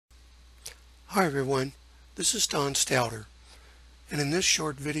Hi everyone, this is Don Stouter, and in this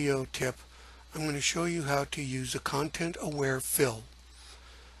short video tip I'm going to show you how to use a content-aware fill.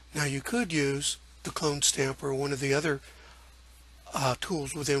 Now you could use the clone stamp or one of the other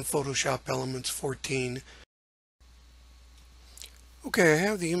tools within Photoshop Elements 14. Okay, I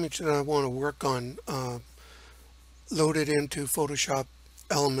have the image that I want to work on loaded into Photoshop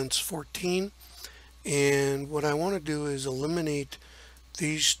Elements 14, and what I want to do is eliminate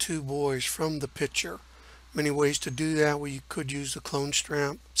these two boys from the picture. Many ways to do that. We could use the clone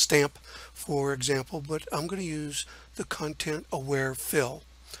stamp, for example, but I'm going to use the content aware fill.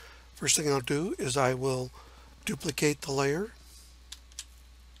 First thing I'll do is I will duplicate the layer.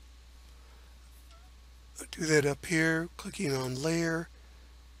 I'll do that up here, clicking on layer,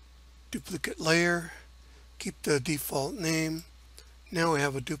 duplicate layer, keep the default name. Now I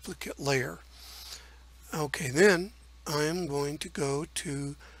have a duplicate layer. Okay, then I am going to go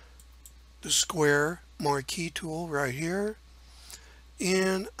to the square marquee tool right here,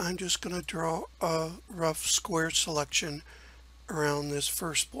 and I'm just going to draw a rough square selection around this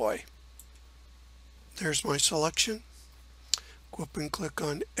first boy. There's my selection. Go up and click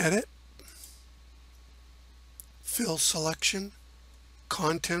on Edit, Fill Selection,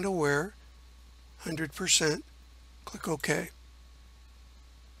 Content Aware, 100%. Click OK.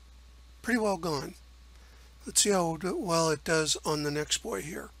 Pretty well gone. Let's see how well it does on the next boy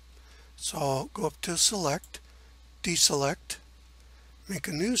here. So I'll go up to Select, Deselect, make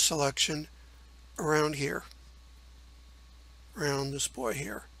a new selection around here, around this boy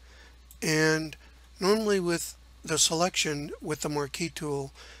here. And normally with the selection with the marquee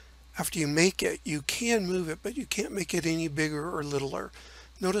tool, after you make it, you can move it, but you can't make it any bigger or littler.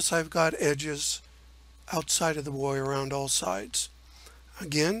 Notice I've got edges outside of the boy around all sides.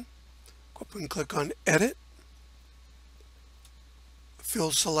 Again, go up and click on Edit,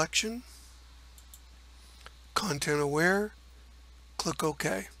 Fill Selection, Content Aware, click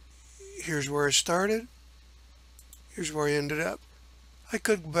OK. Here's where I started. Here's where I ended up. I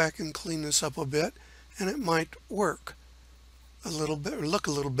could go back and clean this up a bit, and it might work a little bit, or look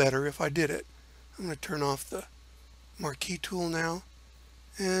a little better if I did it. I'm going to turn off the marquee tool now.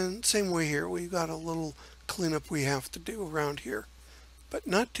 And same way here, we've got a little cleanup we have to do around here, but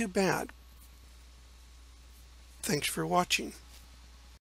not too bad. Thanks for watching.